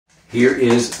Here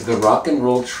is the rock and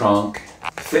roll trunk.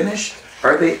 Finished?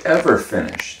 Are they ever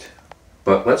finished?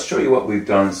 But let's show you what we've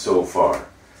done so far.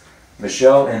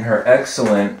 Michelle, in her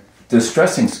excellent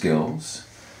distressing skills,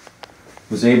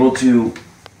 was able to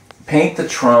paint the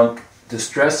trunk,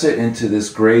 distress it into this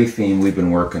gray theme we've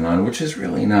been working on, which is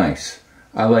really nice.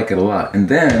 I like it a lot. And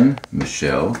then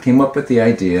Michelle came up with the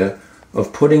idea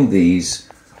of putting these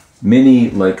mini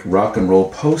like rock and roll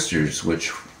posters,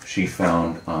 which she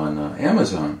found on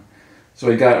Amazon. So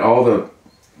we got all the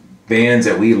bands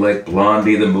that we like,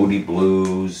 Blondie, the Moody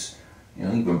Blues, you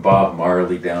know, even Bob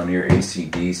Marley down here,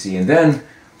 AC/DC. And then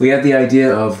we had the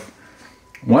idea of,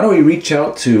 why don't we reach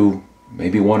out to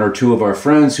maybe one or two of our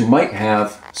friends who might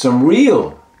have some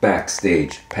real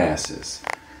backstage passes.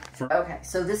 Okay,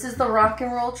 so this is the rock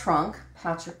and roll trunk,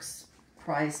 Patrick's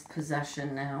prized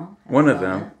possession now. One of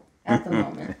them. At the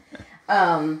moment.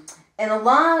 And a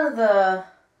lot of the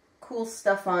cool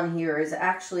stuff on here is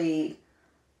actually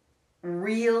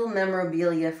real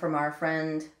memorabilia from our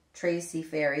friend Tracy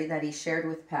Ferry that he shared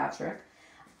with Patrick,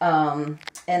 and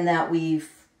that we've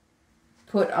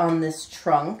put on this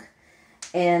trunk.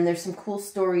 And there's some cool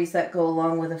stories that go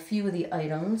along with a few of the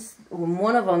items.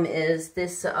 One of them is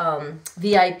this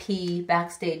VIP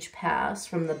backstage pass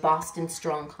from the Boston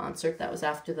Strong concert that was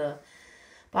after the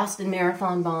Boston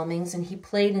Marathon bombings, and he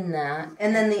played in that.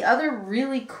 And then the other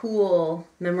really cool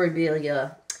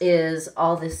memorabilia is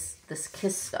all this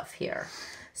Kiss stuff here.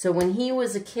 So when he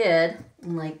was a kid,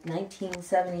 in like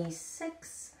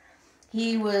 1976,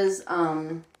 he was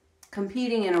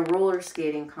competing in a roller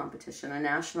skating competition, a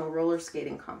national roller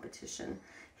skating competition.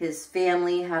 His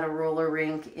family had a roller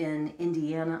rink in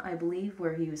Indiana, I believe,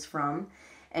 where he was from.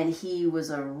 And he was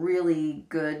a really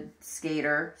good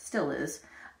skater, still is,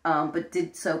 but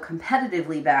did so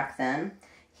competitively back then.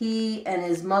 He and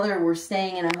his mother were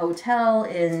staying in a hotel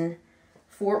in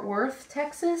Fort Worth,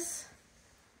 Texas,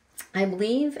 I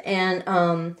believe. And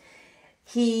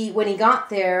when he got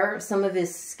there, some of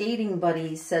his skating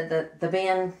buddies said that the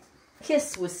band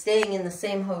Kiss was staying in the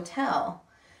same hotel.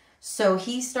 So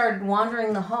he started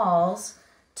wandering the halls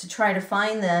to try to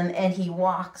find them, and he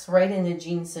walks right into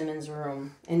Gene Simmons'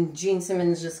 room. And Gene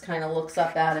Simmons just kind of looks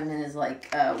up at him and is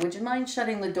like, would you mind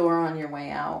shutting the door on your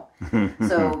way out?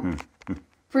 So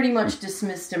pretty much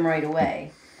dismissed him right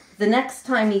away. The next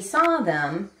time he saw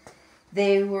them,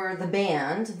 they were the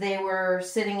band. They were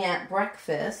sitting at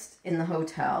breakfast in the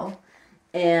hotel,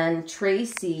 and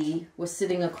Tracy was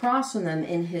sitting across from them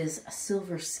in his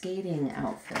silver skating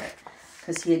outfit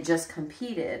because he had just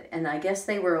competed. And I guess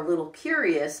they were a little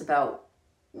curious about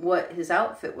what his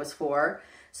outfit was for.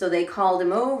 So they called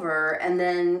him over, and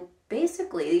then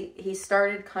basically he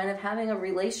started kind of having a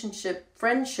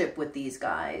friendship with these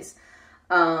guys.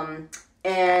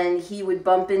 And he would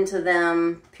bump into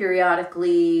them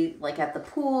periodically, like at the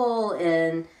pool,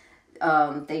 and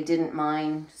they didn't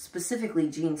mind. Specifically,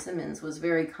 Gene Simmons was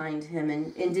very kind to him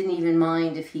and didn't even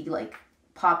mind if he like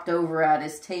popped over at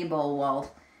his table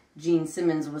while Gene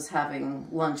Simmons was having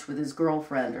lunch with his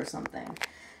girlfriend or something.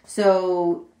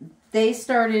 So they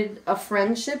started a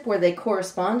friendship where they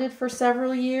corresponded for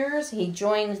several years. He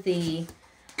joined the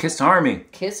Kiss Army.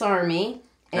 Kiss Army.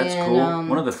 That's cool.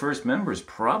 One of the first members,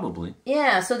 probably.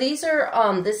 Yeah, so these are,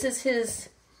 this is his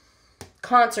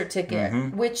concert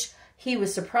ticket, which he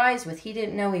was surprised with. He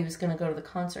didn't know he was going to go to the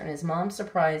concert, and his mom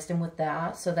surprised him with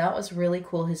that. So that was really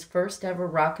cool. His first ever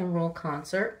rock and roll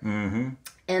concert. And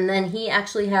then he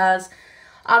actually has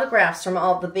autographs from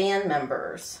all the band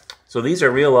members. So these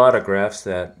are real autographs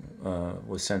that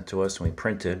was sent to us and we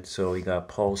printed. So we got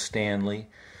Paul Stanley,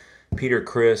 Peter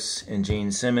Criss, and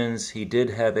Gene Simmons. He did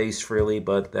have Ace Frehley,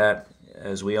 but that,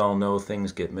 as we all know,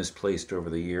 things get misplaced over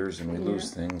the years and we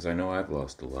lose things. I know I've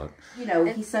lost a lot. You know,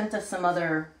 he sent us some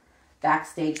other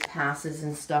backstage passes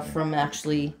and stuff from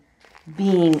actually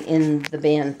being in the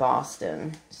band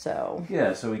Boston. So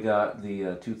yeah, so we got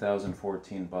the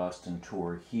 2014 Boston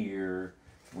tour here.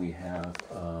 We have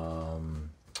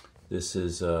this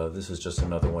is just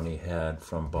another one he had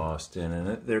from Boston,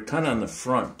 and they're kind of on the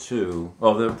front too.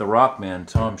 Oh, the Rockman,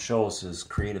 Tom Scholz has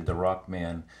created the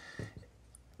Rockman.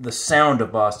 The sound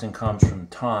of Boston comes from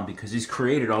Tom because he's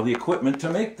created all the equipment to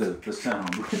make the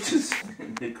sound, which is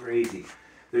crazy.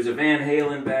 There's a Van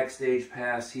Halen backstage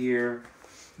pass here.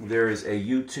 There is a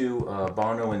U2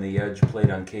 Bono and the Edge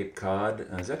played on Cape Cod.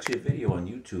 There's actually a video on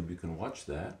YouTube. You can watch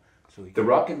that. So the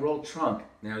rock and roll trunk.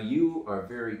 Now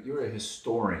you're a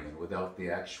historian without the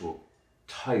actual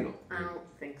title. I don't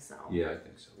think so. Yeah, I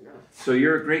think so. No. So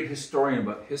you're a great historian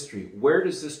about history. Where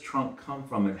does this trunk come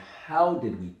from, and how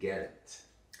did we get it?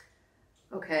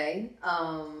 Okay.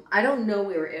 I don't know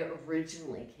where it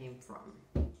originally came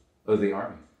from. Oh, the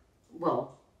Army.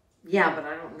 Well, Yeah, but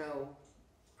I don't know.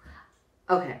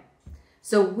 Okay.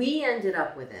 So we ended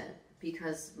up with it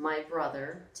because my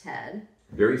brother, Ted.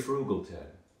 Very frugal, Ted.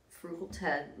 Frugal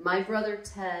Ted. My brother,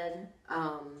 Ted,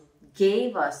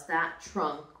 gave us that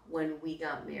trunk when we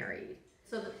got married.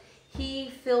 So he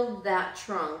filled that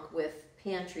trunk with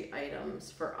pantry items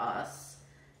for us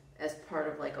as part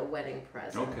of like a wedding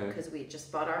present. Okay. Because we just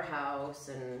bought our house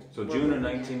and... So June of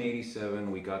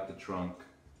 1987, we got the trunk.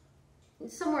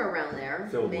 Somewhere around there.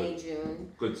 Filled May, with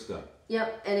June. good stuff.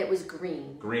 Yep, and it was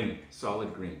green. Green,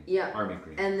 solid green. Yeah. Army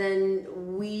green. And then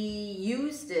we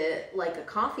used it like a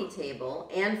coffee table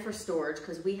and for storage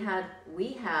because we had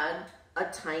a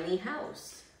tiny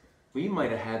house. We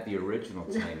might have had the original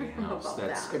tiny I don't know house. about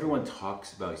That's that. everyone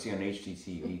talks about. You see on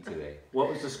HGTV today. What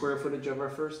was the square footage of our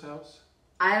first house?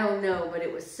 I don't know, but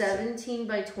it was 17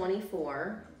 by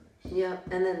 24. Yep.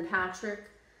 And then Patrick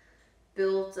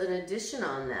built an addition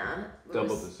on that. It Double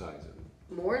was the size of it.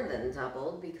 more than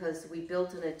doubled because we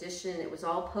built an addition. It was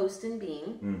all post and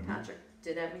beam. Mhm. Patrick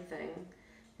did everything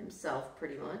himself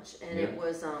pretty much. And Yeah. it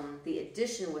was, the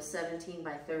addition was 17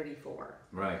 by 34.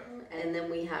 Right. And then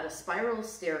we had a spiral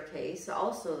staircase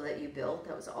also that you built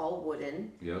that was all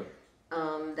wooden. Yep.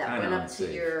 That Kinda went up unsafe.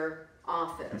 to your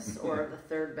office or the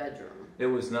third bedroom. It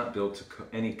was not built to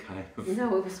any kind of.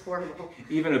 No, it was horrible.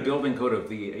 Even a building code of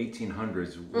the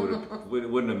 1800s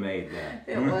wouldn't have made that.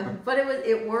 It was, but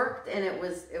it worked and it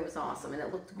was awesome and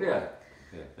it looked cool. Yeah.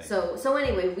 Yeah. Thank So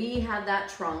anyway, we had that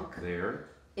trunk you. There,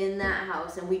 in that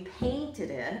house and we painted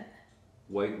it.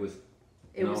 white with.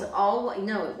 It was all white.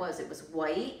 No, it was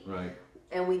white. Right.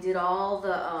 And we did all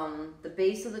the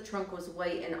base of the trunk was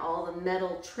white and all the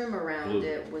metal trim around Blue.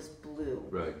 it was blue.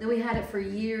 Right. Then we had it for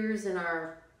years in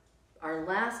our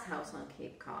last house on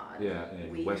Cape Cod. Yeah,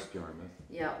 in West Yarmouth.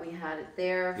 Yeah, we had it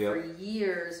there Yep. for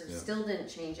years. We Yep. still didn't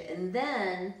change it. And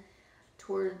then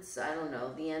towards, I don't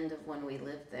know, the end of when we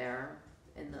lived there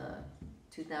in the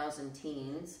 2000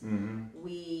 teens, Mm-hmm.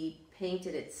 we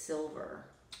painted it silver.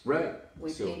 Right. We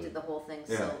Silver. painted the whole thing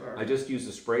Yeah. silver. I just used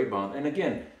a spray bomb, and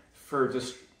again, for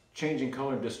just changing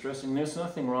color and distressing, there's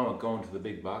nothing wrong with going to the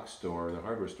big box store or the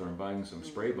hardware store and buying some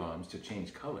spray bombs to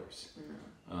change colors.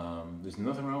 There's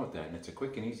nothing wrong with that, and it's a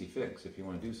quick and easy fix if you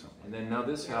want to do something. And then now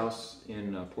this house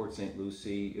in Port St.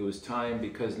 Lucie, it was time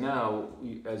because now,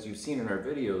 as you've seen in our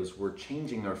videos, we're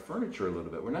changing our furniture a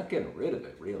little bit. We're not getting rid of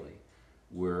it, really.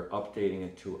 We're updating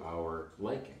it to our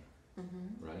liking,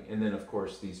 right? And then, of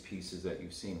course, these pieces that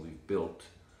you've seen, we've built.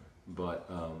 But,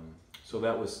 so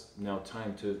that was now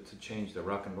time to change the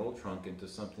rock and roll trunk into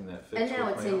something that fits. And now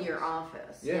with it's my in office. your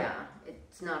office. Yeah.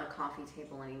 It's not a coffee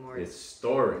table anymore. It's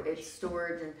storage. It's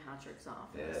storage in Patrick's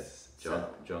office. Yes, So,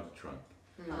 junk trunk.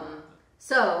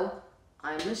 so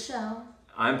I'm Michelle.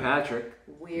 I'm Patrick.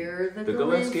 We're the The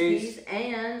Galinskis, Galinskis.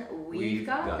 and we've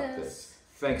got this.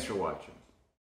 Thanks for watching.